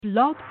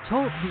Blog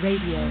Talk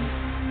Radio.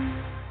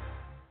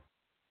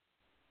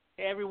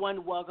 Hey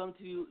everyone, welcome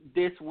to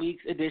this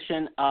week's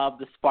edition of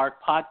the Spark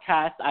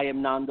Podcast. I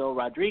am Nando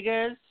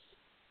Rodriguez.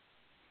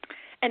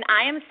 And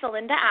I am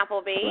Celinda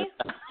Appleby.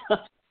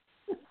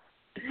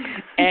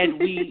 And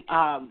we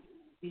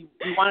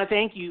want to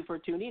thank you for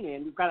tuning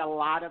in. We've got a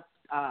lot of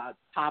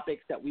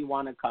topics that we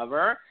want to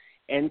cover,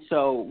 and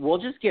so we'll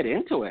just get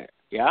into it,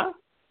 yeah?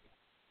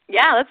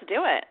 Yeah, let's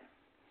do it.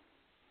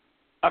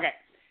 Okay,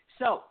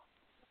 so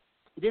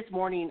this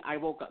morning I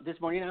woke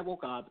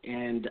up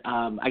and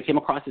I came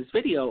across this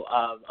video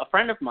of a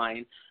friend of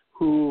mine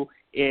who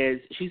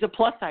she's a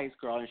plus size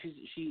girl, and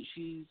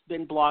she's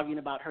been blogging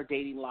about her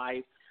dating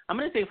life. I'm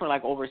going to say for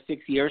like over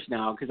 6 years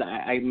now, because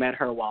I met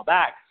her a while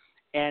back,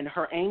 and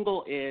her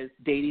angle is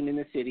dating in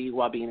the city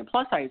while being a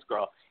plus size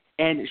girl,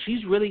 and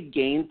she's really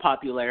gained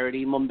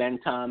popularity,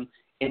 momentum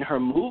in her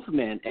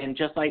movement, and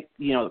just like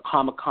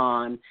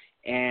Comic-Con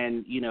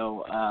and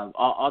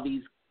all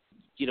these.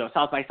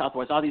 South by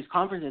Southwest, all these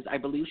conferences, I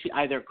believe she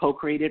either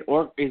co-created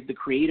or is the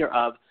creator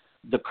of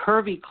the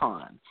Curvy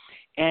Con.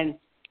 And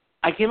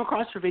I came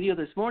across her video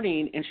this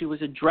morning, and she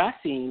was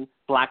addressing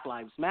Black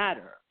Lives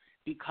Matter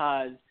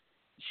because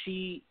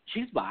she's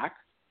black,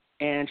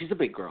 and she's a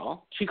big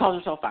girl. She calls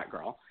herself Fat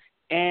Girl.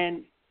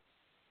 And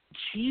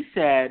she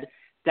said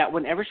that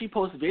whenever she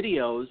posts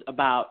videos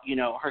about,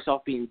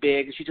 herself being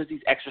big, she does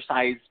these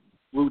exercise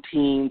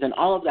routines and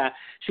all of that,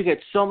 she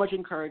gets so much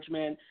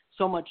encouragement,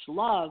 so much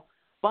love.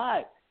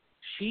 But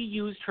she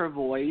used her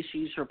voice, she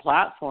used her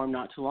platform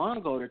not too long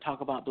ago to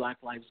talk about Black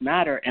Lives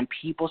Matter, and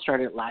people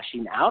started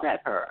lashing out at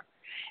her.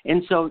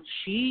 And so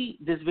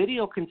this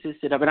video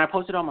consisted of, and I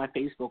posted on my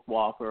Facebook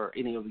wall for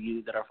any of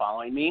you that are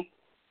following me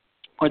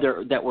or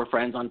that were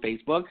friends on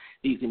Facebook,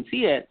 that you can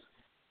see it.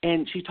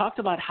 And she talked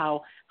about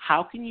how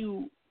can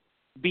you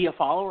be a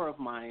follower of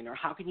mine, or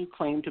how can you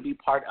claim to be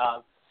part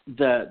of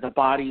the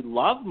body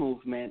love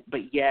movement,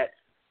 but yet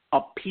a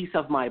piece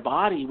of my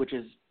body, which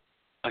is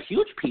a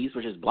huge piece,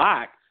 which is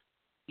black,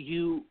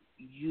 you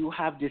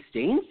have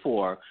disdain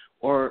for,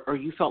 or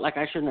you felt like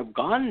I shouldn't have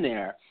gone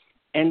there.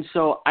 And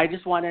so I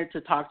just wanted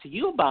to talk to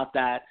you about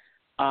that,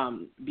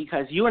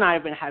 because you and I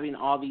have been having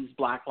all these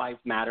Black Lives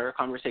Matter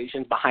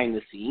conversations behind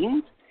the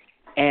scenes,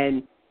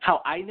 and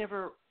how I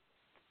never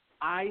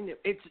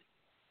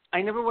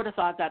would have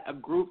thought that a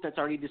group that's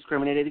already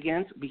discriminated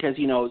against, because,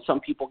 some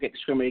people get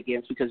discriminated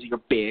against because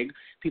you're big,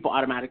 people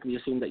automatically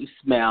assume that you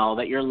smell,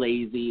 that you're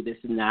lazy, this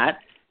and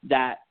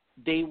that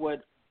they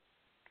would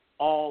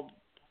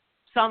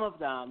some of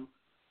them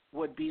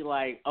would be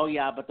like, oh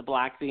yeah, but the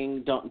black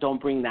thing, don't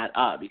bring that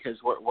up, because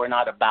we're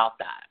not about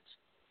that.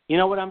 You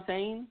know what I'm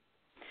saying?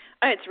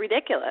 It's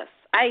ridiculous.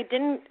 I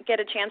didn't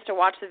get a chance to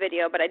watch the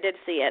video, but I did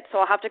see it, so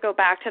I'll have to go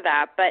back to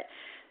that. But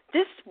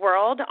this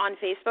world on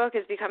Facebook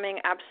is becoming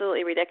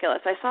absolutely ridiculous.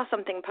 I saw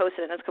something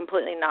posted, and it's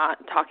completely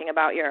not talking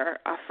about your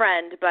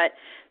friend, but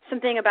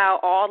something about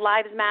all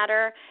lives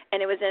matter,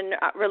 and it was in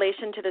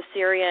relation to the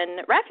Syrian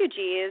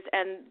refugees,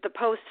 and the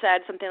post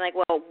said something like,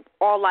 well,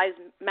 all lives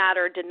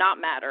matter did not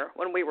matter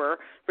when we were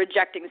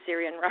rejecting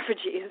Syrian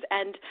refugees.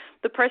 And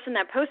the person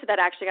that posted that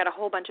actually got a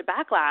whole bunch of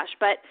backlash.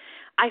 But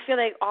I feel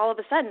like all of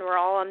a sudden we're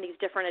all on these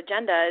different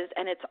agendas,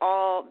 and it's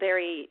all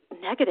very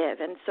negative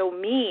and so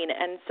mean,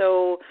 and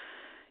so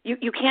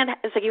You can't.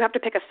 It's like you have to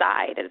pick a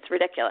side, and it's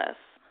ridiculous.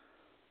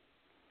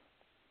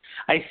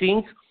 I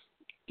think,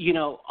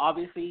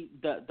 obviously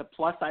the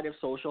plus side of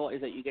social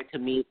is that you get to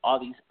meet all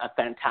these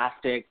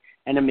fantastic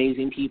and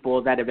amazing people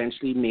that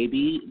eventually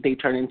maybe they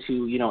turn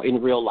into,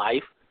 in real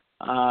life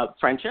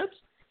friendships.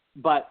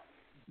 But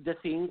the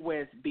thing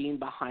with being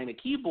behind a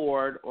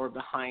keyboard or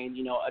behind,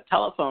 a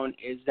telephone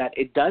is that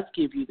it does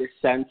give you this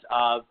sense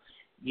of,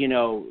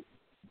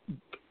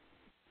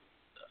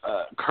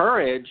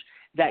 courage,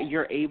 that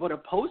you're able to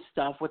post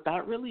stuff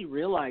without really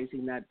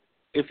realizing that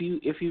if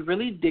you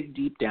really dig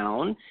deep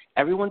down,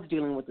 everyone's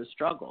dealing with a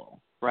struggle,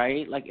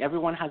 right? Like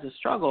everyone has a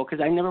struggle,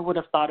 because I never would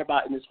have thought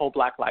about in this whole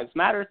Black Lives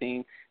Matter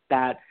thing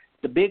that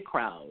the big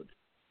crowd,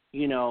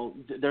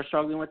 they're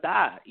struggling with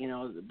that.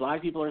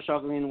 Black people are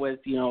struggling with,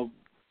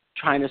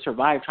 trying to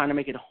survive, trying to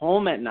make it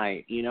home at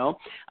night,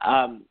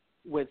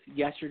 with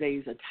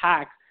yesterday's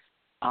attack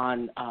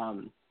on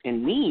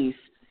in Nice.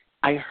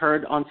 I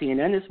heard on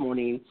CNN this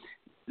morning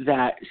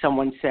that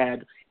someone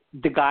said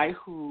the guy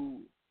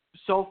who,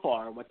 so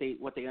far, what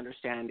they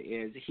understand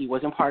is he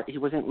wasn't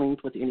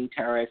linked with any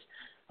terrorist.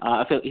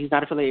 He's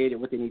not affiliated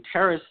with any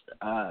terrorist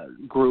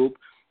group,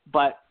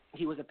 but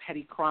he was a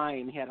petty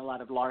crime. He had a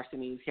lot of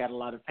larcenies. He had a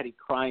lot of petty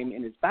crime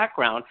in his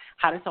background.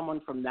 How does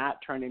someone from that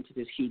turn into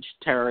this huge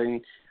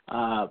terroring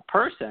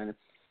person?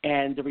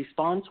 And the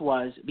response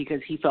was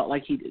because he felt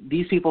like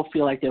these people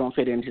feel like they don't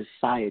fit into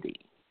society,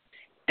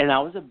 and that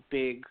was a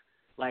big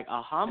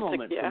aha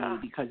moment for me,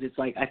 because it's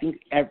like I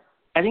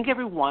think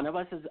every one of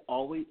us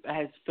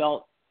has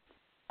felt.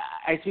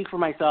 I speak for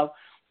myself.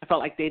 I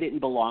felt like they didn't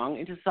belong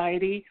in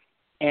society,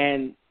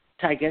 and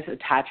to, I guess,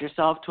 attach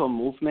yourself to a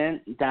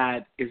movement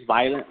that is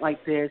violent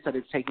like this, that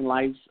is taking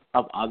lives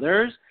of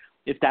others.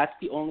 If that's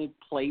the only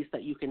place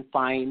that you can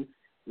find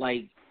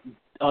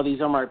oh,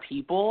 these are my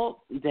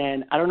people,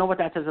 then I don't know what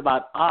that says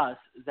about us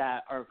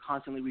that are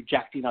constantly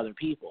rejecting other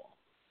people,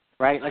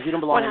 right? Like, you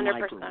don't belong 100%. In my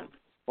group,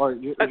 or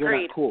you're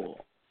not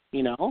cool,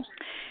 you know?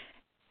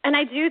 And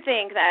I do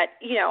think that,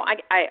 you know,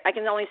 I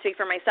can only speak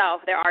for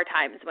myself. There are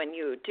times when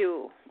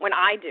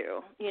I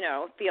do, you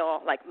know,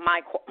 feel like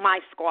my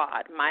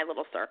squad, my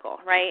little circle,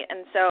 right?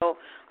 And so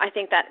I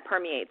think that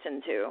permeates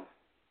into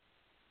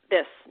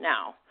this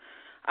now.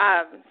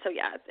 So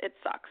yeah, it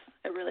sucks.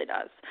 It really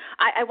does.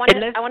 I want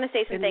to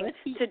say something.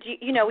 So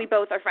you know, we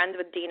both are friends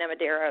with Dina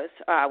Medeiros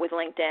with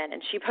LinkedIn,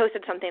 and she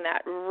posted something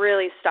that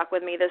really stuck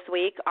with me this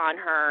week on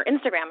her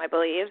Instagram, I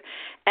believe,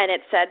 and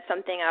it said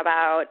something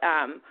about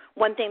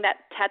one thing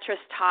that Tetris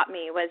taught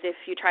me was if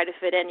you try to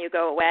fit in, you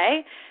go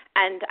away,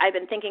 and I've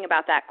been thinking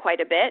about that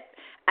quite a bit,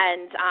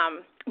 and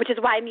which is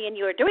why me and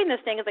you are doing this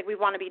thing, is like we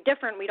want to be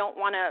different. We don't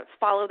want to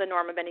follow the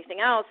norm of anything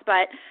else,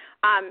 but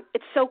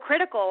it's so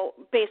critical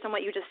based on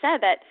what you just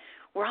said that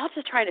we're all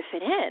just trying to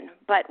fit in.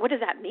 But what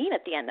does that mean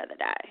at the end of the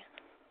day?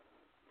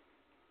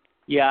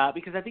 Yeah,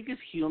 because I think as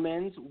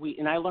humans,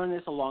 and I learned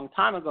this a long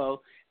time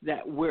ago,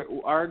 that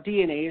our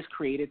DNA is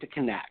created to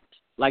connect.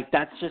 Like,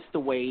 that's just the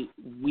way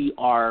we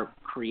are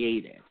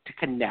created, to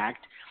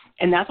connect.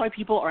 And that's why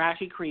people are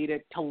actually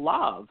created to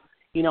love,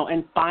 you know,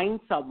 and find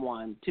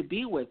someone to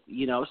be with,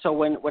 you know. So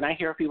when I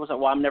hear people say,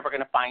 well, I'm never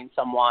going to find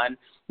someone,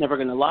 never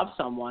going to love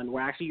someone,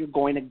 well, actually you're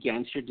going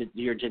against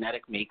your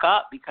genetic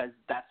makeup, because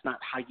that's not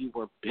how you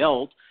were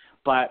built.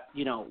 But,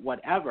 you know,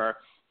 whatever.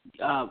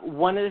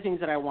 One of the things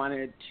that I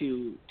wanted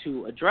to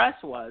address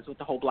was with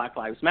the whole Black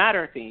Lives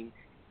Matter thing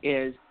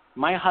is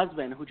my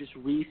husband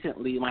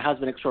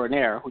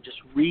extraordinaire, who just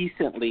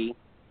recently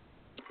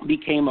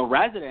became a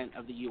resident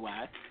of the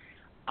U.S.,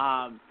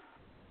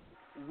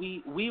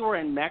 we were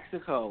in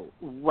Mexico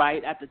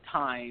right at the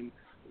time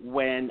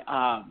when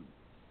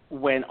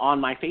on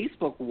my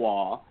Facebook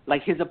wall,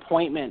 like, his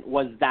appointment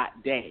was that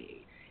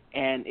day,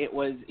 and it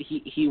was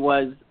he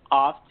was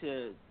off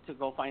to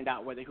go find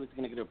out whether he was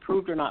going to get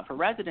approved or not for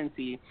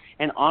residency.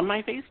 And on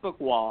my Facebook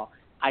wall,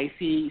 I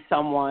see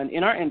someone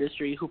in our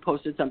industry who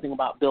posted something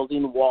about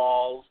building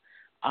walls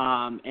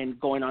and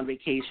going on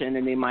vacation,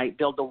 and they might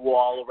build a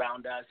wall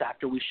around us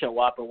after we show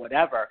up or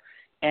whatever.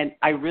 And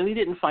I really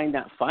didn't find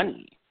that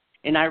funny.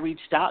 And I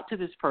reached out to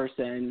this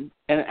person,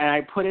 and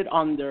I put it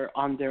on their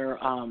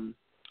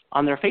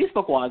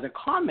Facebook wall as a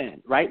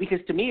comment, right? Because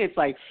to me, it's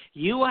like,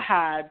 you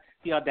had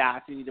the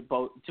audacity to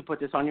put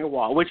this on your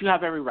wall, which you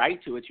have every right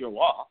to. It's your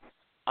wall.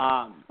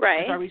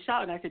 Right. So I reached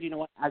out and I said, you know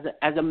what?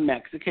 As a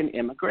Mexican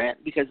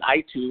immigrant, because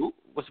I too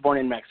was born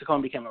in Mexico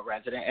and became a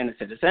resident and a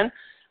citizen,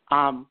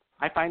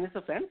 I find this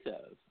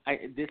offensive.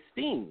 This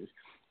stings.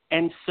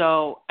 And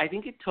so I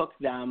think it took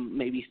them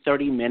maybe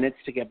 30 minutes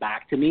to get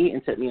back to me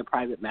and send me a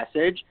private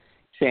message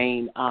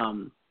saying,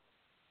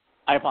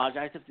 I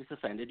apologize if this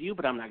offended you,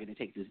 but I'm not going to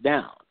take this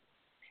down.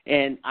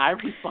 And I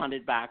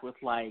responded back with,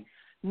 like,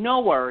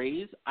 no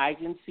worries. I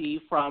can see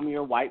from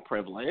your white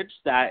privilege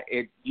that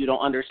you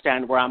don't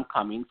understand where I'm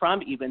coming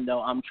from, even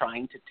though I'm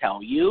trying to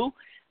tell you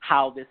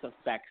how this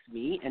affects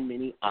me and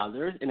many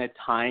others in a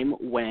time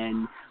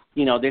when,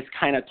 you know, this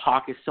kind of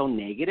talk is so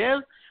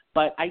negative.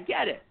 But I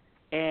get it.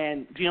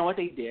 And do you know what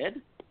they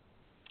did?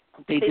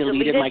 They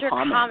deleted my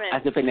comment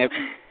as if it never.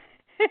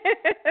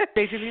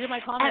 They deleted my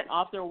comment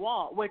off their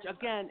wall, which,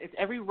 again, it's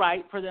every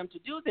right for them to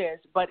do this,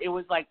 but it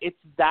was like, it's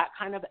that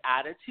kind of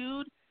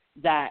attitude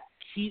that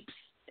keeps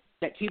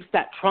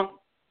that Trump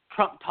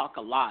talk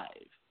alive,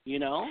 you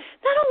know?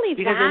 Not only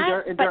because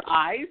that, in their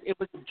eyes, it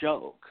was a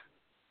joke.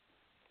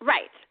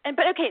 Right.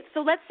 But okay,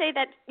 so let's say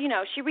that, you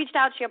know, she reached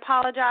out, she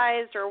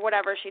apologized or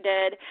whatever she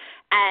did,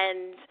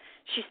 and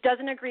she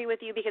doesn't agree with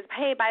you because,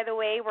 hey, by the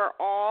way, we're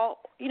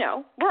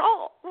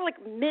like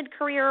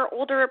mid-career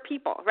older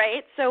people,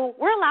 right? So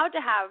we're allowed to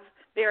have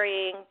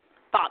varying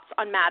thoughts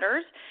on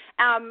matters.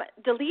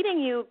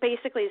 Deleting you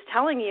basically is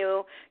telling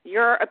you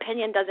your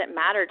opinion doesn't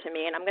matter to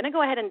me, and I'm going to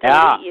go ahead and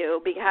delete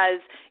you because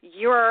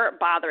you're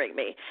bothering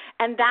me.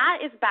 And that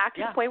is back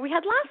to the point we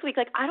had last week.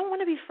 Like, I don't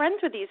want to be friends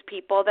with these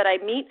people that I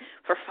meet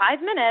for 5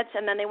 minutes,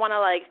 and then they want to,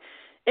 like,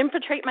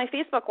 infiltrate my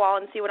Facebook wall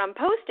and see what I'm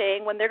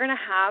posting when they're going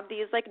to have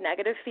these, like,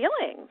 negative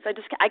feelings.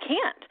 I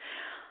can't.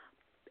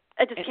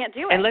 I just can't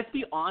do it. And let's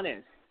be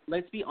honest.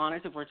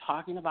 If we're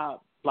talking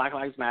about Black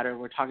Lives Matter,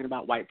 we're talking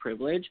about white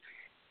privilege,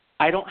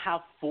 I don't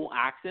have full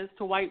access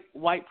to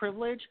white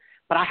privilege,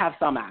 but I have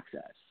some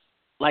access.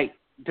 Like,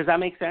 does that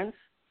make sense?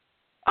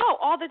 Oh,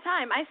 all the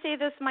time. I say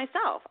this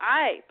myself.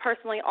 I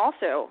personally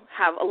also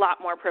have a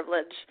lot more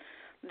privilege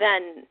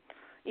than,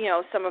 you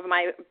know, some of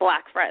my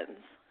black friends.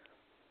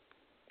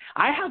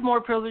 I have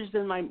more privilege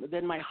than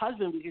my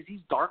husband because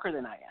he's darker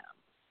than I am.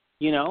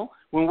 You know,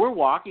 when we're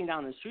walking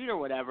down the street or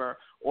whatever,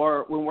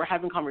 or when we're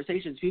having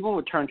conversations, people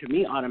would turn to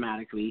me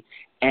automatically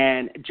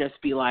and just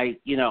be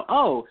like, you know,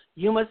 oh,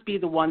 you must be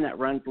the one that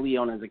runs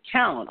Leona's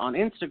account on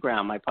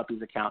Instagram, my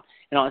puppy's account.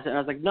 And all of a sudden I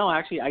was like, no,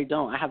 actually I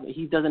don't.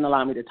 He doesn't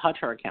allow me to touch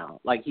her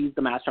account. Like, he's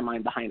the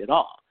mastermind behind it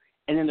all.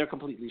 And then they're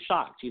completely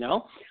shocked, you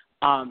know.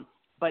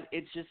 but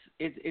it's just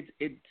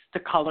it's the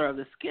color of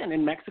the skin.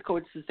 In Mexico,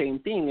 it's the same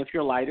thing. If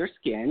you're lighter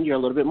skinned, you're a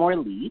little bit more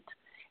elite,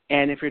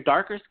 and if you're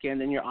darker skinned,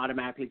 then you're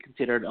automatically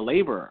considered a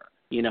laborer.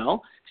 You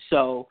know,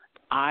 so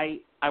I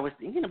was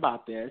thinking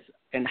about this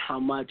and how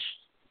much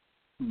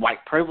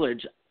white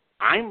privilege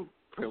I'm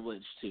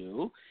privileged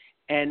to,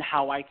 and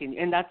how I can,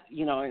 and that's,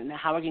 you know, and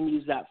how I can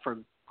use that for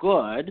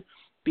good,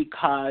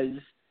 because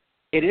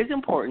it is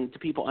important to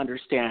people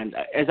understand.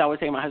 As I was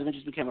saying, my husband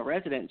just became a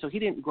resident, so he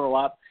didn't grow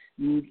up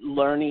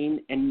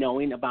learning and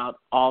knowing about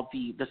all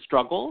the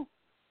struggle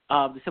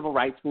of the civil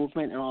rights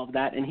movement and all of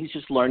that, and he's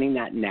just learning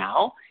that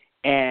now,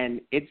 and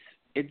it's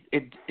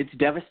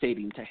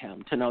devastating to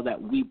him to know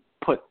that we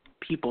put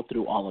people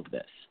through all of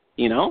this,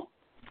 you know?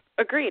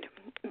 Agreed.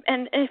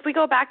 And if we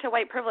go back to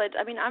white privilege,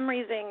 I mean, I'm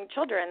raising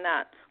children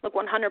that look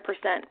 100%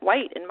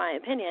 white, in my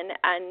opinion,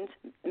 and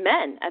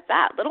men at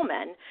that, little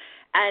men.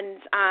 And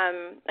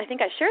I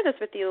think I shared this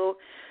with you.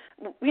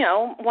 You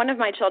know, one of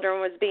my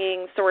children was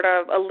being sort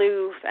of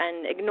aloof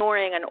and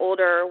ignoring an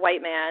older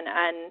white man,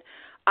 and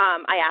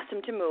I asked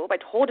him to move. I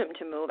told him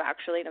to move,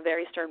 actually, in a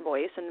very stern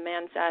voice, and the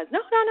man says,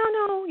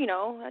 no, you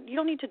know, you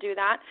don't need to do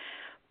that.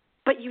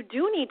 But you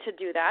do need to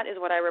do that, is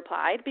what I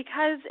replied,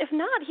 because if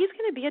not, he's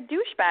going to be a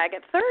douchebag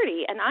at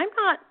 30, and I'm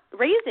not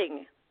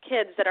raising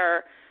kids that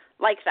are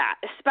like that,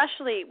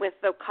 especially with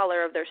the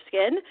color of their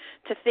skin,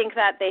 to think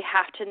that they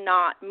have to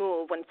not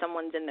move when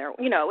someone's in their,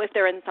 you know, if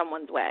they're in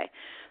someone's way.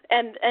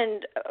 And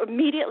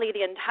immediately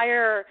the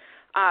entire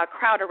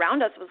crowd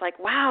around us was like,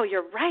 wow,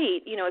 you're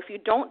right. You know, if you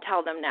don't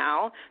tell them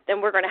now,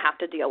 then we're going to have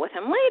to deal with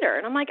him later.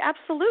 And I'm like,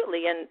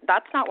 absolutely, and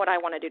that's not what I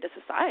want to do to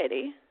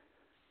society.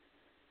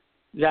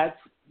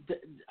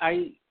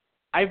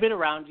 I've been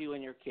around you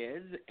and your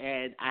kids,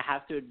 and I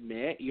have to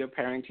admit your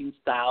parenting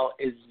style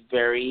is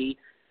very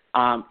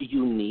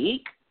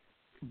unique,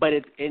 but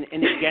it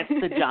gets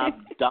the job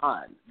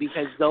done,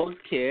 because those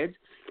kids,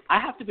 I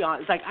have to be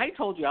honest, like I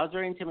told you, I was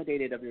very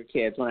intimidated of your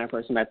kids when I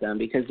first met them,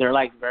 because they're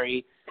like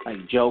very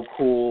like Joe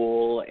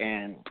Cool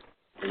and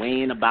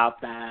weighing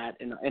about that,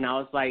 and I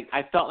was like,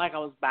 I felt like I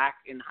was back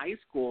in high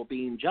school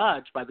being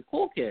judged by the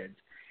cool kids,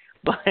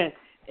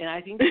 and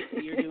I think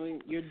that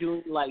you're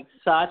doing like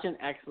such an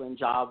excellent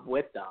job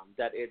with them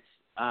that it's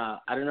I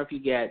don't know if you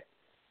get,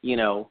 you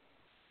know,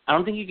 I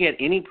don't think you get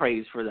any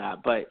praise for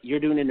that, but you're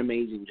doing an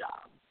amazing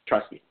job.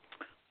 Trust me.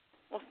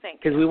 Well,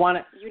 thank you. Because we want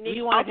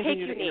to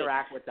continue to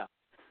interact with them.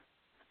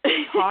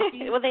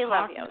 Well, they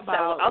love you, so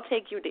I'll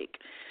take unique.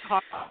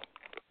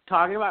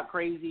 Talking about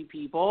crazy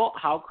people,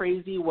 how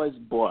crazy was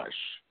Bush?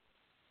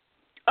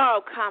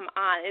 Oh, come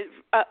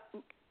on.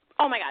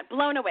 Oh, my God,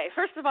 blown away.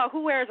 First of all,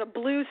 who wears a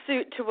blue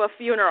suit to a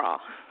funeral?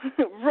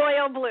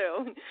 Royal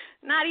blue.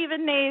 Not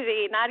even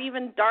navy, not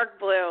even dark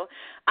blue.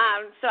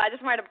 So I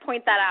just wanted to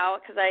point that out,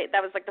 because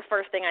that was like the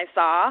first thing I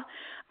saw.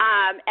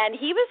 And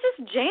he was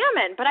just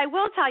jamming. But I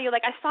will tell you,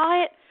 like, I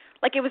saw it,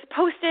 like it was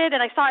posted,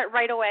 and I saw it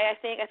right away, I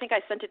think. I think I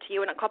sent it to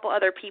you and a couple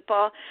other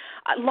people.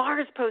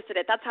 Lars posted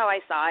it. That's how I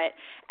saw it.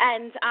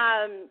 And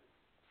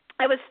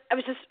I was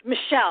just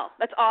Michelle.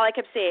 That's all I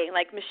kept seeing.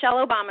 Like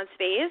Michelle Obama's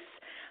face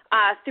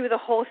through the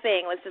whole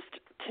thing was just,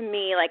 to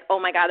me, like, oh,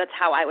 my God, that's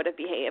how I would have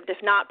behaved. If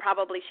not,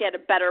 probably she had a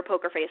better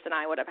poker face than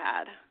I would have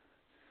had.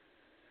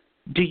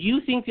 Do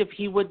you think if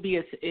he was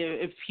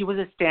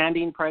a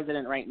standing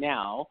president right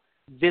now,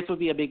 this would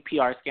be a big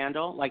PR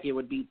scandal? Like it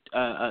would be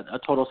a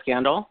total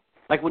scandal?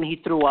 Like when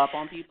he threw up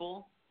on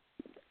people?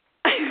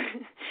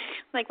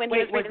 Like when he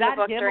was reading the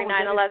book during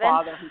 9/11? Was his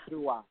father who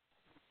threw up?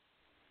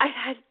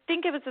 I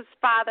think it was his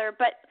father,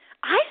 but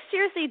I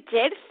seriously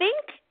did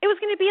think it was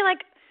going to be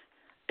like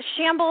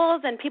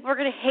shambles and people were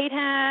going to hate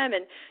him,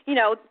 and, you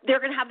know, they're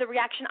going to have the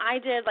reaction I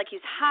did, like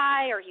he's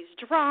high or he's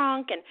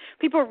drunk, and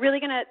people are really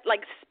going to,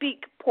 like,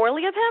 speak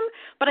poorly of him.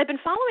 But I've been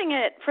following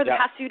it for the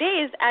past few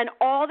days, and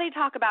all they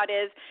talk about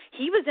is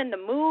he was in the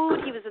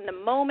mood, he was in the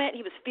moment,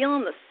 he was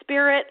feeling the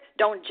spirit,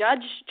 don't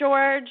judge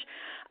George.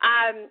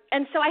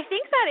 And so I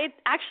think that it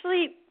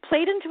actually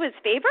played into his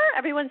favor.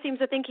 Everyone seems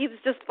to think he was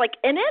just, like,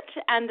 in it,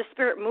 and the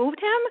spirit moved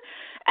him.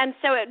 And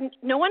so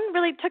no one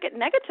really took it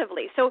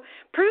negatively. So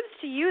proves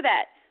to you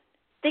that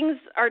things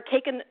are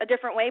taken a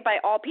different way by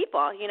all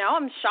people. You know,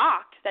 I'm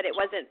shocked that it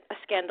wasn't a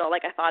scandal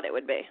like I thought it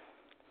would be.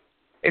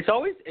 It's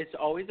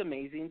always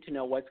amazing to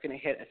know what's going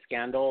to hit a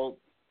scandal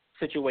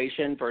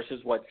situation versus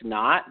what's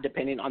not,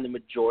 depending on the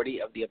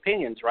majority of the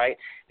opinions, right?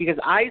 Because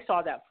I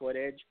saw that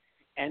footage,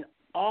 and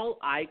all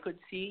I could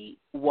see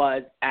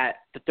was at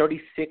the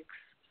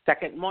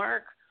 36-second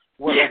mark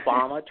where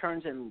Obama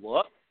turns and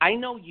looks. I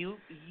know you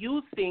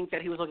think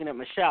that he was looking at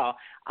Michelle.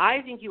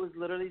 I think he was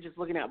literally just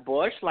looking at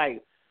Bush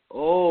like,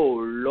 oh,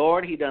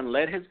 Lord, he done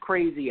let his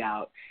crazy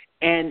out.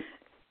 And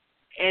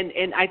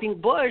I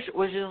think Bush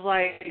was just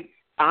like,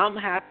 I'm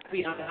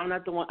happy. I'm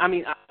not the one. I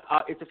mean,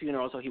 it's a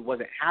funeral, so he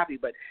wasn't happy,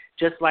 but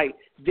just like,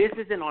 this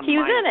isn't on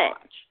my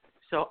watch.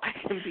 So I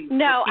can be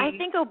I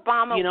think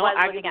Obama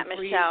was looking at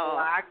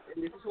Michelle.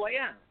 And this is who I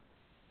am.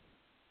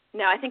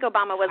 No, I think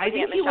Obama was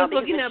looking at Michelle.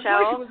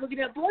 He was looking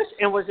at Bush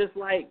and was just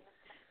like,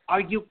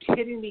 Are you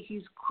kidding me?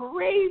 He's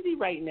crazy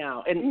right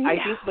now. And Yeah. I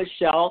think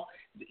Michelle,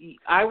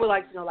 I would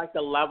like to know, like,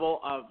 the level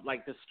of,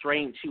 like, the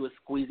strength she was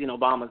squeezing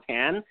Obama's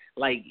hand.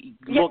 Like,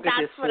 look at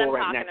this fool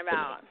right next to me. That's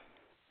what I'm talking about.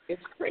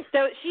 It's crazy.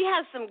 So she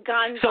has some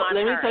guns so on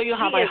her. let me tell you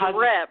how she my is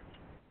husband. ripped.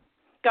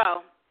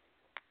 Go.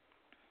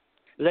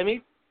 Let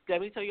me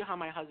tell you how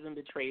my husband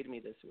betrayed me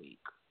this week.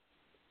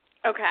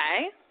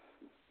 Okay.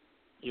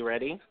 You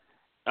ready?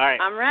 All right.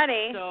 I'm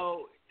ready.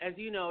 So, as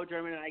you know,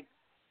 German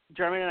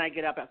and I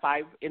get up at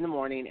 5 in the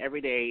morning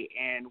every day,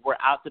 and we're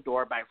out the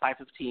door by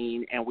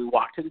 5:15, and we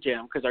walk to the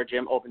gym because our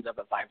gym opens up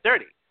at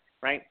 5:30,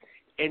 right?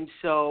 And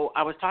so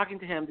I was talking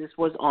to him. This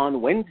was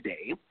on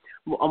Wednesday.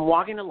 I'm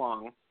walking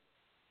along,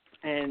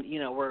 and, you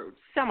know, we're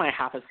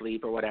half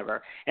asleep or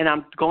whatever, and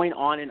I'm going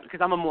on,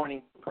 because I'm a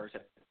morning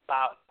person.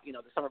 About, you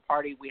know, the summer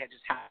party we had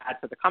just had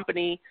for the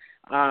company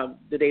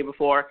the day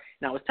before,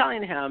 and I was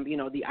telling him, you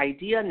know, the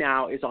idea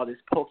now is all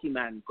this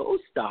Pokemon Go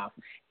stuff,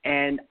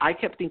 and I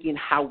kept thinking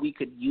how we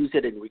could use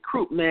it in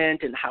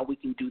recruitment and how we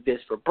can do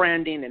this for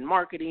branding and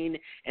marketing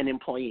and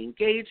employee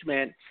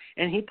engagement,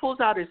 and he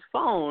pulls out his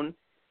phone,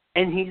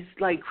 and he's,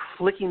 like,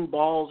 flicking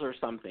balls or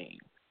something,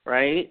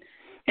 right?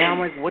 And I'm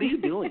like, what are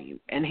you doing?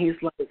 And he's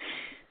like,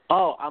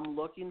 oh, I'm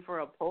looking for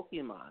a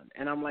Pokemon.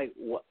 And I'm like,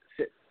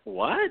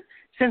 what?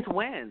 Since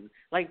when?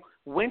 Like,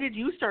 when did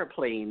you start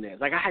playing this?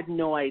 Like, I had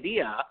no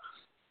idea.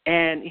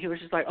 And he was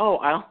just like, oh,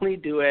 I only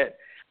do it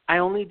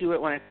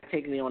when I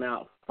take Leona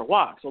out for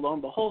walks. So lo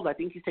and behold, I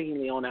think he's taking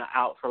Leona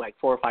out for like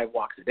 4 or 5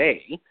 walks a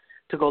day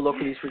to go look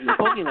for these freaking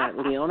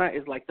Pokemon. Leona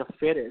is like the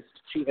fittest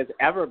she has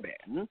ever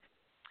been.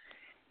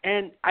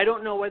 And I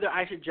don't know whether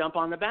I should jump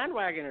on the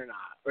bandwagon or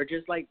not, or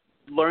just like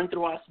learn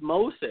through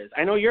osmosis.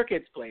 I know your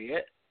kids play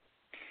it.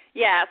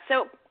 Yeah,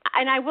 so,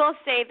 and I will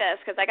say this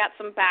because I got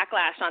some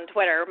backlash on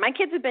Twitter. My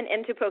kids have been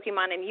into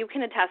Pokemon, and you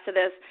can attest to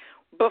this.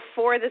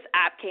 Before this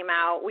app came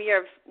out,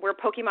 we're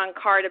Pokemon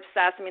card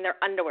obsessed. I mean, their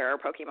underwear are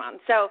Pokemon.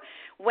 So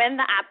when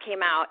the app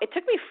came out, it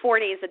took me 4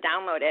 days to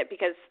download it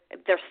because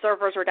their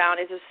servers were down.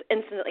 It's just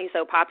instantly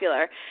so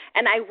popular.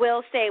 And I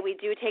will say we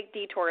do take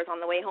detours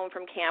on the way home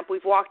from camp.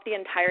 We've walked the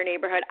entire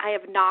neighborhood. I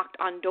have knocked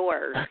on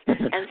doors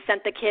and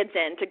sent the kids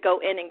in to go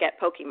in and get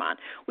Pokemon.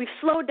 We've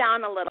slowed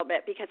down a little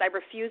bit because I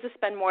refuse to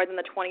spend more than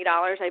the $20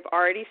 I've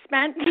already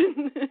spent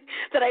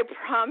that I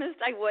promised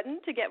I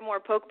wouldn't to get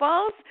more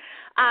Pokeballs.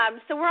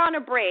 So we're on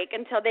a break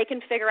until they can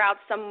figure out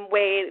some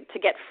way to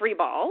get free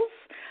balls.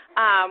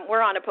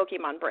 We're on a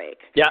Pokemon break.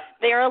 Yeah.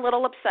 They are a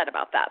little upset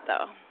about that,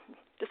 though.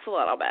 Just a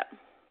little bit.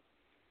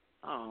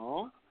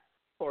 Oh,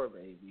 poor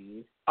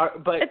babies.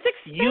 But it's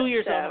expensive. You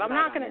yourself I'm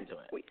not going into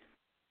it.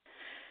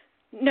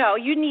 No,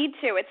 you need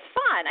to. It's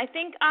fun. I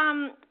think,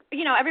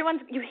 you know,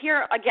 you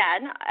hear,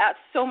 again,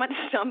 so much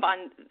stuff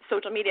on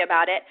social media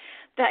about it,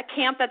 that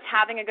camp that's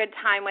having a good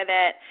time with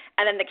it,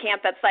 and then the camp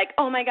that's like,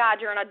 oh, my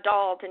God, you're an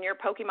adult, and you're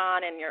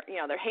Pokemon, and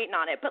they're hating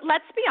on it. But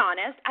let's be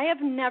honest, I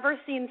have never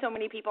seen so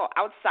many people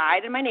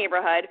outside in my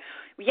neighborhood.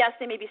 Yes,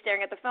 they may be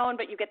staring at the phone,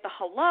 but you get the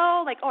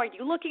hello, like, oh, are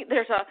you looking?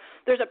 There's a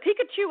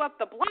Pikachu up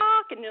the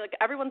block, and you're like,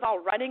 everyone's all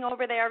running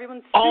over there.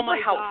 Everyone's super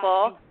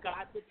helpful.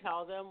 God, you've got to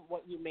tell them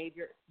what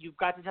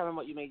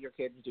you made your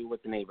kids do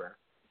with the neighbor.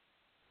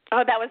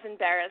 Oh, that was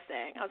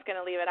embarrassing. I was going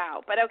to leave it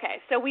out. But okay,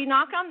 so we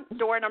knock on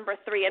door number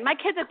 3, and my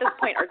kids at this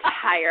point are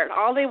tired.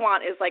 All they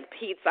want is like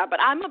pizza.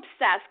 But I'm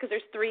obsessed because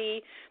there's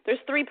three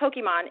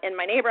Pokemon in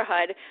my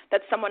neighborhood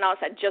that someone else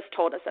had just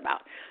told us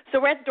about.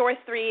 So we're at door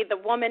 3. The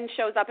woman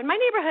shows up, and my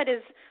neighborhood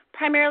is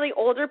primarily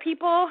older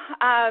people.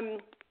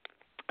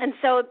 And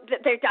so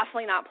they're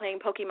definitely not playing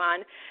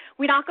Pokemon.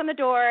 We knock on the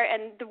door,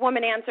 and the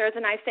woman answers,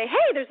 and I say,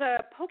 hey, there's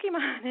a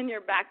Pokemon in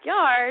your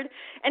backyard.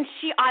 And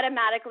she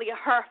automatically,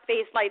 her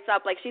face lights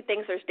up like she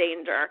thinks there's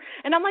danger.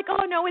 And I'm like,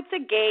 oh, no, it's a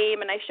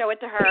game. And I show it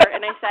to her,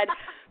 and I said,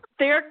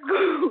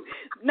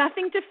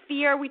 nothing to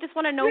fear. We just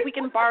want to know if we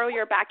can borrow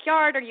your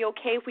backyard. Are you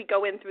okay if we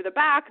go in through the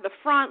back, the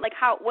front? Like,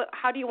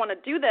 how do you want to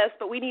do this?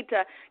 But we need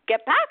to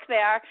get back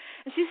there.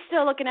 And she's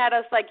still looking at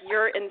us like,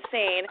 you're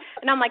insane.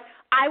 And I'm like,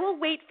 I will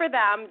wait for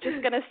them,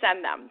 just going to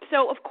send them.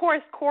 So, of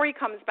course, Corey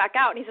comes back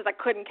out, and he says, I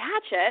couldn't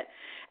catch it.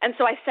 And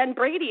so I send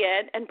Brady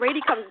in, and Brady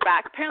comes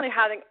back, apparently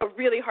having a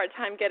really hard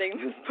time getting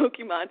this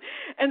Pokemon.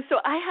 And so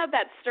I have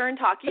that stern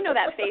talk. You know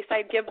that face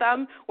I give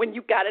them when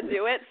you got to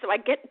do it? So I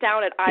get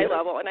down at eye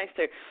level, and I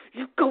say,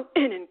 you go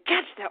in and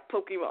catch that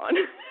Pokemon.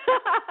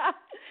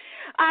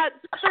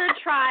 Third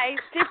try,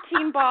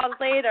 15 balls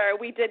later,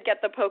 we did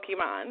get the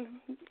Pokemon.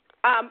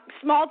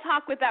 Small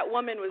talk with that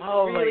woman was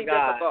really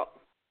difficult.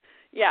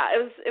 Yeah,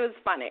 it was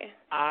funny.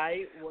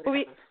 I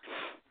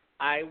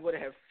would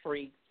have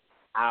freaked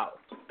out.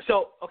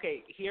 So,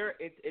 okay, here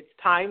it's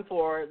time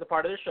for the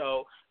part of the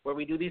show where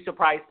we do these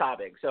surprise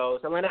topics. So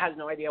Celinda has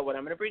no idea what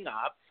I'm going to bring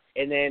up,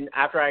 and then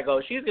after I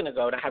go, she's going to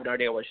go, and I have no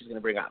idea what she's going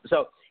to bring up.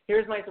 So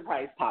here's my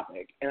surprise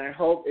topic, and I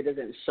hope it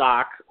doesn't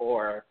shock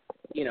or,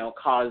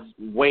 cause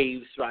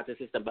waves throughout the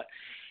system. But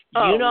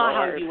you know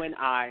how you and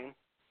I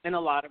and a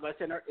lot of us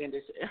in our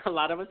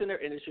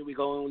industry, we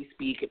go and we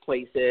speak at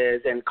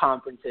places and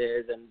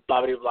conferences and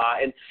blah blah blah,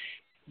 and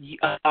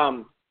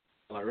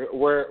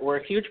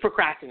we're huge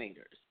procrastinators.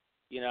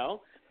 you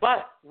know.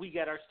 But we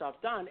get our stuff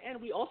done,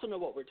 and we also know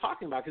what we're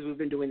talking about because we've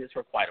been doing this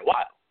for quite a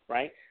while,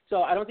 right?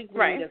 So I don't think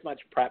we need as much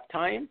prep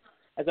time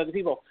as other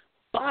people.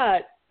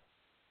 But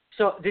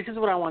so this is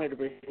what I wanted to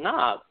bring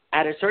up.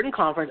 At a certain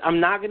conference,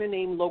 I'm not going to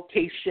name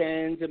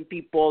locations and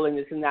people and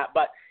this and that,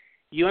 but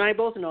you and I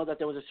both know that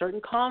there was a certain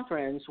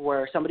conference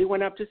where somebody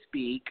went up to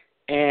speak,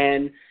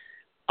 and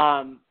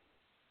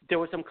there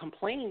were some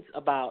complaints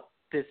about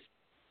this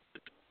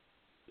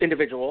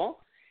individual,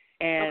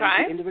 and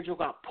the individual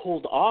got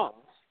pulled off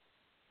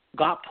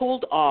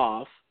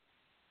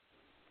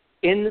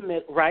in the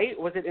middle, right?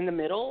 Was it in the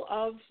middle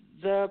of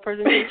the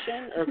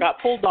presentation or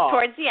got pulled off?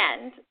 Towards the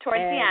end.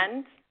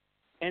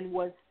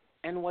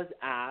 And was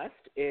asked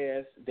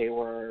if they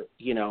were,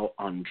 you know,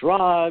 on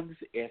drugs,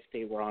 if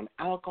they were on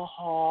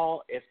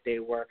alcohol, if they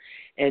were,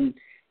 and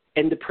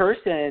the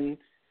person,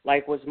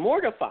 like, was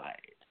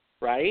mortified,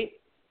 right?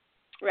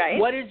 Right.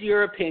 What is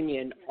your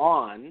opinion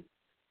on,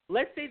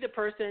 let's say the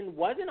person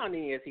wasn't on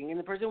anything and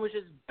the person was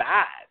just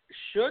bad.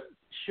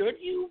 Should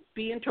you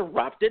be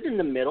interrupted in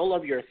the middle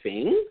of your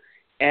thing,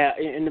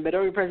 in the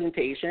middle of your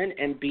presentation,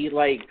 and be,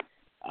 like,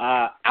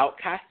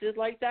 outcasted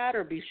like that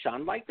or be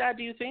shunned like that,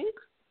 do you think?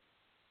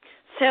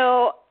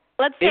 So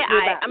let's say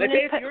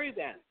it's your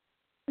event.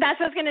 That's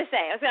what I was going to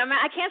say.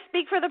 I can't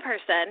speak for the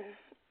person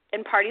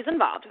and parties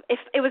involved. If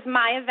it was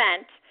my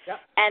event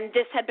and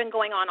this had been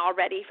going on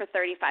already for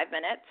 35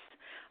 minutes,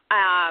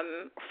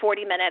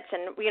 40 minutes,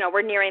 and, you know,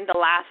 we're nearing the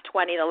last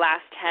 20, the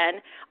last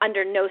 10,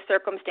 under no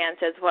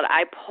circumstances would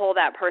I pull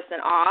that person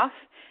off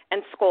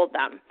and scold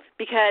them,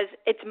 because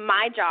it's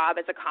my job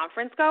as a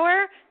conference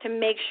goer to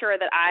make sure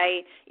that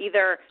I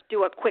either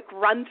do a quick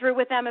run-through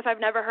with them if I've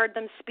never heard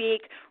them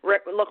speak,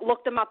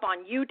 look them up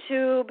on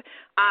YouTube,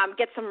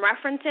 get some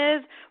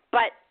references.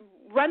 But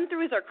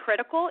run-throughs are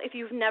critical if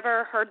you've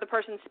never heard the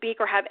person speak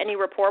or have any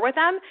rapport with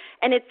them.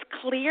 And it's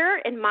clear,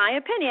 in my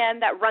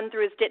opinion, that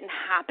run-throughs didn't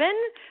happen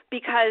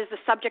because the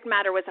subject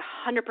matter was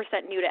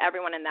 100% new to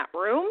everyone in that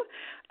room,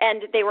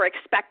 and they were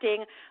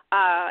expecting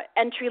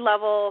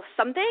entry-level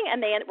something,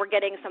 and they were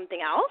getting something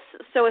else.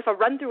 So if a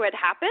run-through had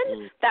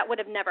happened, that would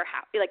have never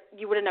happened. Like,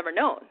 you would have never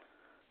known.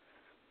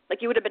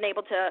 Like, you would have been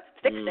able to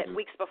fix it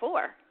weeks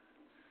before.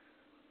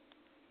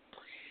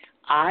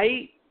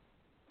 I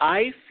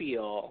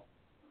feel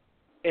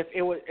if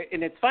it was,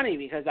 and it's funny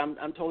because I'm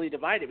totally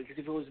divided, because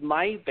if it was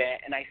my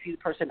event and I see the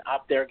person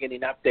up there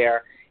getting up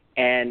there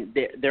and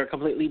they're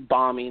completely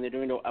bombing, they're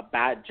doing a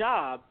bad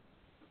job,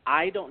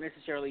 I don't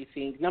necessarily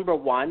think, number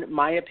one,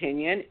 my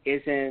opinion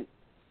isn't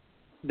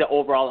the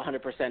overall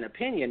 100%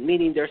 opinion,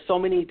 meaning there's so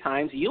many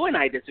times you and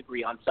I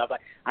disagree on stuff.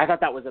 Like, I thought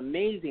that was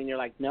amazing. You're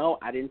like, no,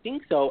 I didn't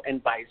think so,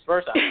 and vice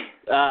versa.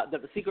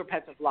 The Secret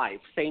Pets of Life,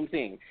 same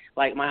thing.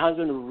 Like, my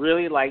husband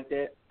really liked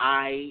it.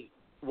 I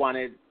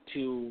wanted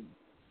to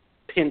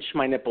pinch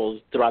my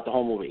nipples throughout the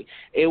whole movie.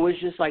 It was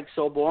just, like,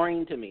 so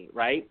boring to me,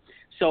 right?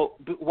 So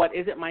what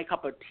isn't my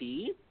cup of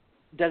tea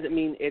doesn't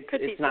mean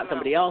it's not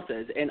somebody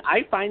else's. And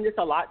I find this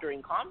a lot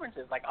during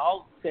conferences. Like,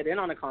 I'll sit in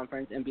on a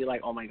conference and be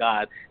like, oh, my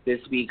God, this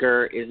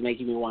speaker is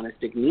making me want to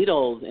stick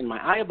needles in my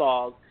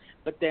eyeballs.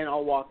 But then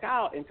I'll walk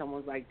out and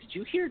someone's like, did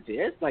you hear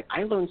this? Like,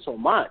 I learned so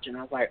much. And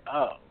I was like,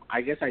 oh,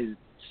 I guess I,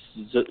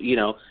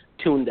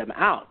 tuned them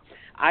out.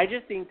 I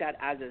just think that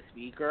as a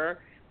speaker,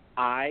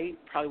 I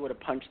probably would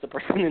have punched the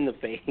person in the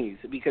face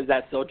because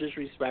that's so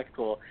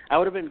disrespectful. I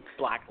would have been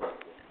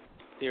blacklisted.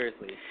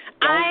 Seriously.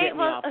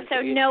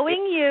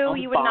 Knowing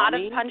you would not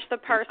have punched the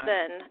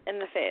person in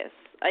the face.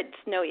 I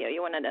just know you.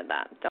 You wouldn't have did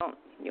that.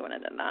 You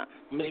wouldn't have done that.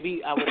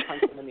 Maybe I would have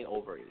punched them in the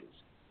ovaries.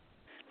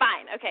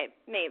 Fine. Okay.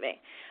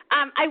 Maybe.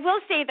 I will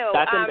say, though.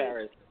 That's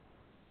embarrassing.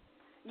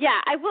 Yeah,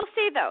 I will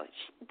say, though,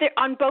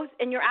 on both,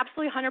 and you're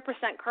absolutely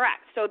 100%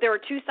 correct. So there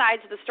were two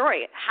sides of the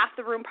story. Half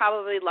the room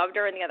probably loved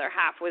her, and the other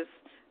half was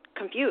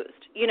confused,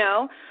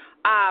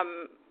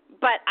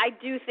 But I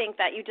do think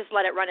that you just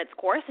let it run its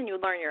course and you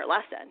learn your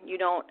lesson.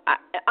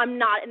 I'm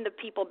not in the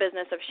people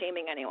business of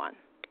shaming anyone.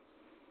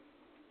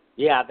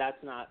 Yeah, that's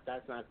not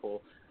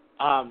cool.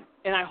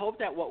 And I hope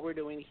that what we're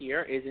doing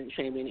here isn't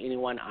shaming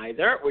anyone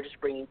either. We're just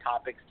bringing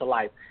topics to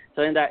life.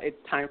 So in that, it's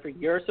time for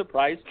your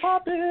surprise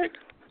topic.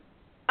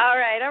 All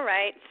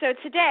right. So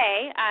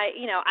today,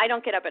 I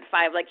don't get up at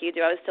 5 like you do.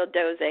 I was still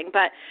dozing.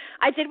 But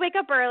I did wake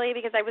up early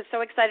because I was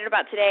so excited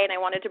about today and I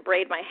wanted to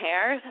braid my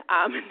hair.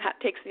 And that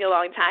takes me a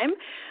long time.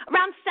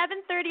 Around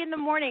 7:30 in the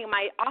morning,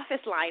 my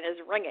office line is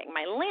ringing,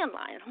 my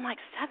landline. I'm like,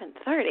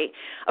 7:30?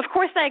 Of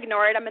course I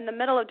ignore it. I'm in the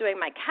middle of doing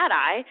my cat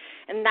eye,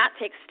 and that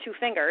takes 2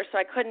 fingers, so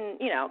I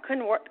couldn't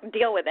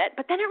deal with it.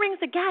 But then it rings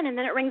again, and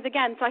then it rings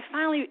again. So I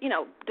finally,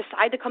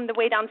 decide to come the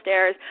way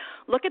downstairs,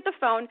 look at the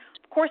phone.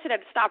 Of course, it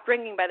had stopped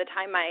ringing by the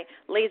time my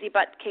lazy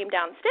butt came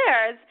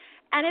downstairs,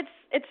 and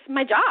it's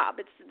my job.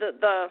 It's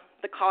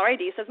the caller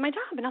ID says my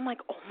job, and I'm like,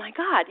 oh my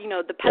God,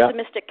 the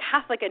pessimistic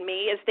Catholic in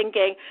me is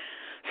thinking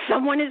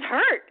someone is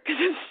hurt because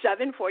it's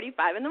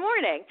 7:45 in the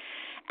morning,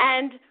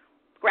 and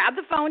grab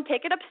the phone,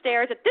 take it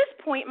upstairs. At this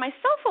point, my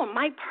cell phone,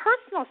 my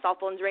personal cell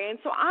phone's ringing,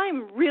 so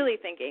I'm really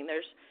thinking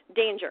there's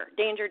danger.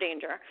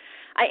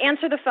 I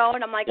answer the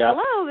phone. I'm like,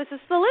 hello, this is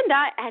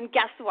Celinda, and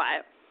guess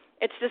what?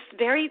 It's this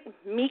very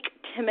meek,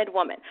 timid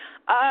woman.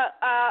 And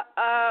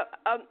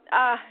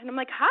I'm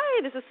like,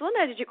 hi, this is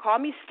Celinda. Did you call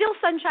me? Still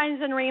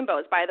sunshines and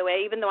rainbows, by the way,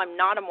 even though I'm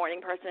not a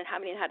morning person and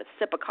haven't even had a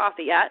sip of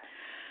coffee yet.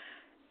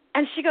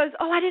 And she goes,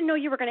 oh, I didn't know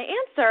you were going to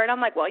answer. And I'm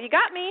like, well, you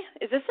got me.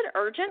 Is this an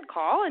urgent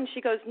call? And she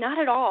goes, not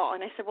at all.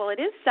 And I said, well, it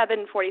is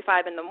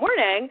 7:45 in the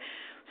morning,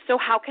 so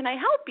how can I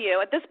help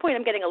you? At this point,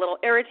 I'm getting a little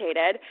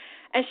irritated.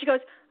 And she goes,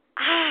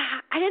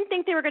 I didn't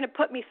think they were going to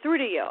put me through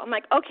to you. I'm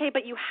like, okay,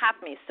 but you have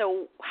me,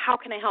 so how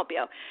can I help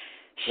you?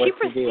 She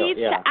proceeds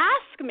to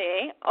ask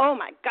me, oh,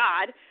 my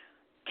God,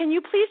 can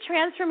you please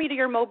transfer me to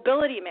your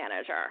mobility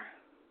manager?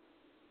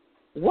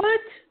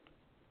 What?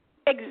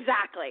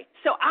 Exactly.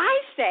 So I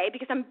say,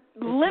 because I'm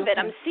livid,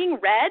 I'm seeing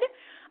red,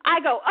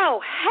 I go,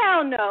 oh,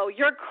 hell no,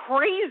 you're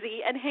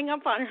crazy, and hang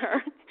up on her.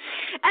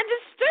 And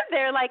just stood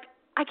there like,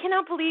 I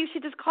cannot believe she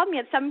just called me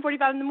at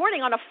 7:45 in the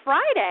morning on a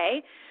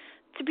Friday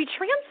to be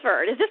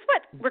transferred. Is this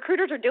what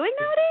recruiters are doing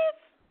nowadays?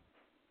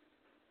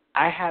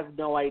 I have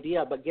no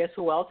idea, but guess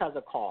who else has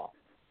a call?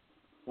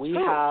 We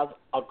have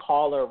a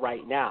caller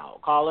right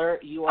now. Caller,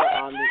 you are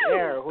on the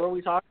air. Who are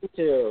we talking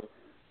to?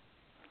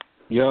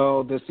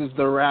 Yo, this is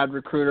the Rad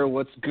Recruiter.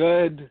 What's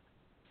good?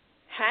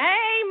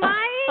 Hey,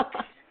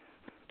 Mike.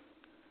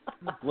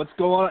 What's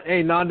going on?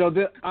 Hey, Nando,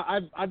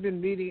 I've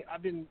been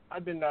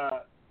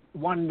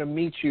wanting to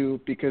meet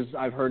you because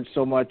I've heard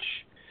so much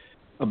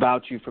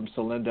about you from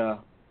Celinda.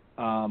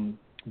 I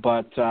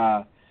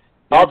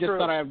just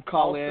thought I would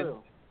call in.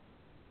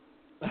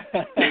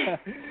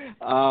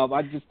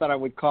 I just thought I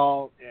would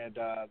call and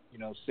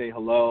say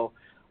hello.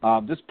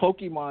 This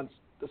Pokemon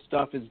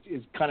stuff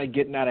is kind of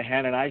getting out of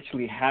hand, and I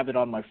actually have it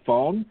on my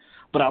phone.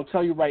 But I'll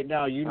tell you right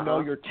now, know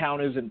your town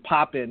isn't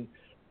popping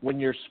when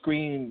your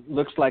screen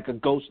looks like a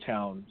ghost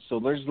town. So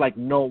there's like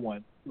no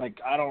one.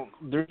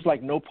 There's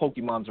like no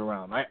Pokemons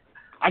around. I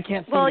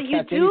can't see. Well,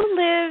 you do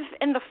live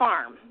in the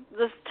farm.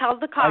 Just tell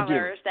the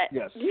callers that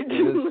you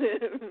do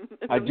live.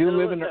 I do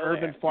live in an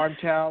urban farm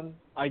town.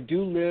 I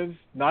do live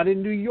not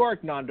in New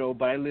York, Nando,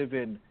 but I live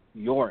in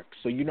York.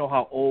 So you know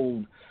how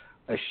old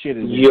a shit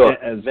is. York.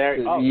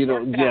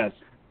 Yes.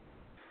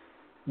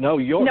 No,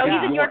 York. No,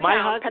 he's in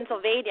Yorktown,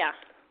 Pennsylvania.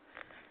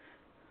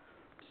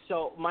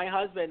 So my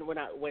husband, when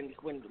I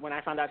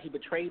found out he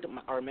betrayed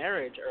our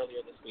marriage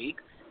earlier this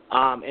week,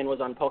 and was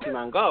on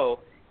Pokemon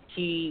Go.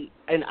 I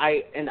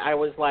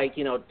was like,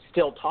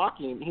 still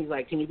talking. He's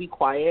like, can you be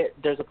quiet?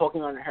 There's a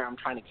Pokemon here I'm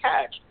trying to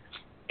catch.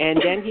 And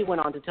then he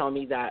went on to tell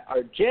me that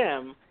our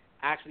gym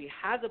actually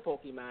has a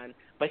Pokemon,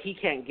 but he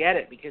can't get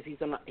it because he's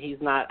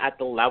not at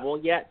the level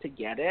yet to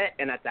get it.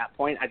 And at that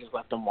point, I just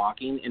left him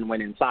walking and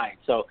went inside.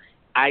 So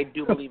I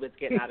do believe it's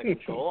getting out of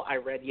control. I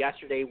read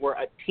yesterday where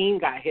a teen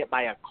got hit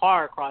by a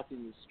car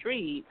crossing the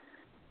street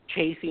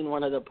chasing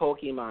one of the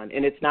Pokemon.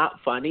 And it's not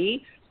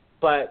funny,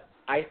 but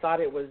I thought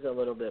it was a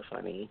little bit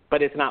funny,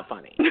 but it's not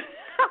funny.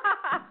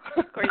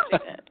 Of course you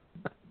did.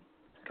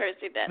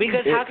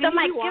 Because how can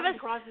you walk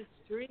across the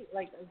street?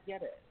 I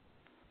get it.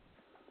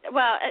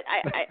 Well,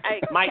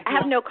 I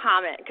have no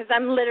comment because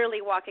I'm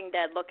literally walking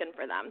dead looking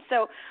for them.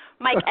 So,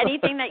 Mike,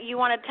 anything that you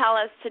want to tell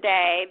us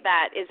today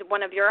that is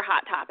one of your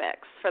hot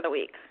topics for the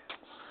week?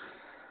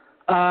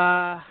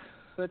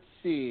 Let's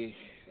see.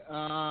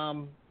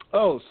 So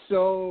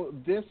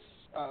this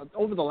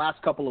over the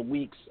last couple of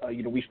weeks,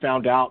 we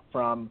found out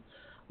from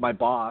my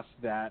boss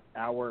that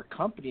our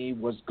company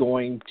was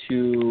going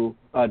to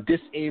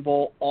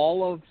disable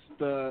all of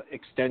the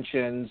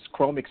extensions,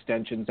 Chrome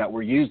extensions that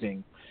we're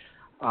using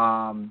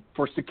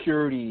for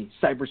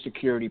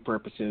cybersecurity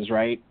purposes,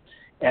 right?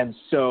 And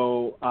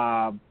so,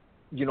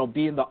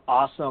 being the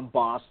awesome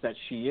boss that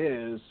she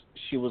is,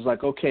 she was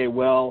like, okay,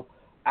 well,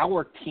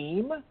 our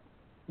team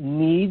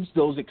needs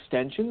those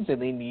extensions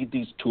and they need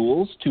these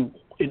tools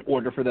in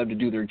order for them to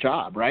do their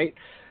job, right?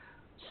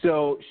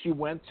 So she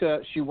went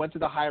to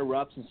the higher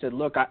ups and said,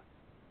 look,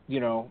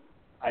 my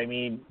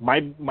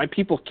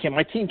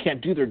team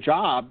can't do their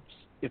jobs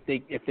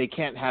if they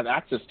can't have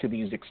access to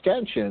these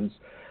extensions.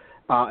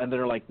 And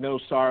they're like, no,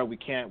 sorry, we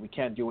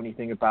can't do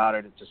anything about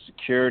it. It's a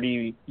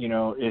security,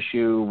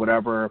 issue,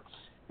 whatever.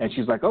 And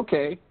she's like,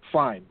 okay,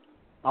 fine.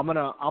 I'm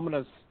gonna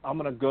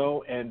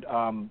go and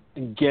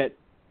get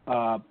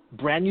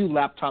brand new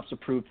laptops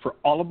approved for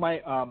all of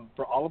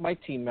my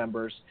team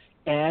members,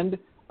 and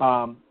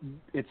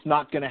it's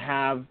not going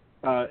to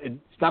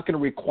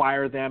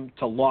require them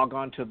to log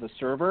on to the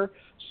server,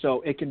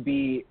 so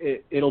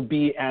it'll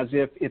be as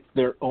if it's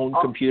their own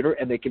computer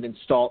and they can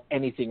install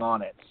anything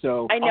on it.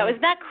 So I know,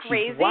 isn't that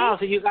crazy? Wow,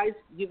 so you guys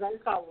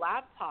got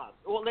laptops.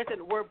 Well,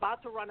 listen, we're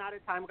about to run out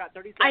of time. We've got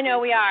 30 seconds. I know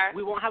we are.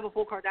 We won't have a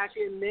full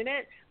Kardashian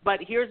minute, but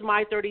here's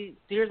my 15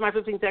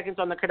 seconds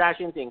on the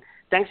Kardashian thing.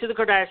 Thanks to the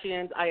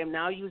Kardashians, I am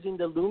now using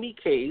the Lumee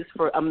case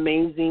for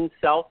amazing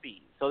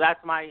selfies. So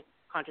that's my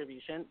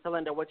contribution.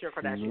 Celinda, what's your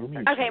Kardashian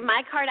section? Okay,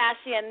 my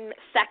Kardashian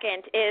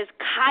second is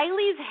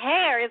Kylie's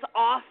hair is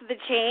off the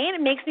chain.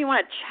 It makes me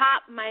want to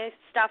chop my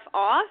stuff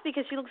off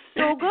because she looks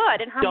so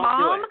good. And her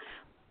mom,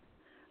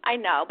 I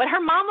know, but her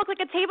mom looked like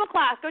a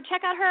tablecloth. Go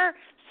check out her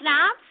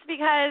snaps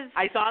because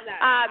I saw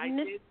that.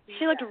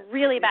 She looked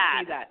really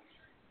bad.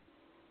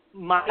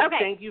 Mike,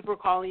 thank you for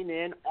calling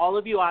in. All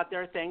of you out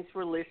there, thanks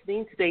for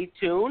listening. Stay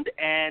tuned,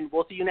 and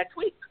we'll see you next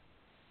week.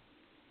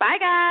 Bye,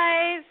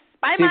 guys.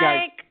 Bye, See Mike. you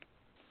guys.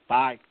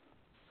 Bye.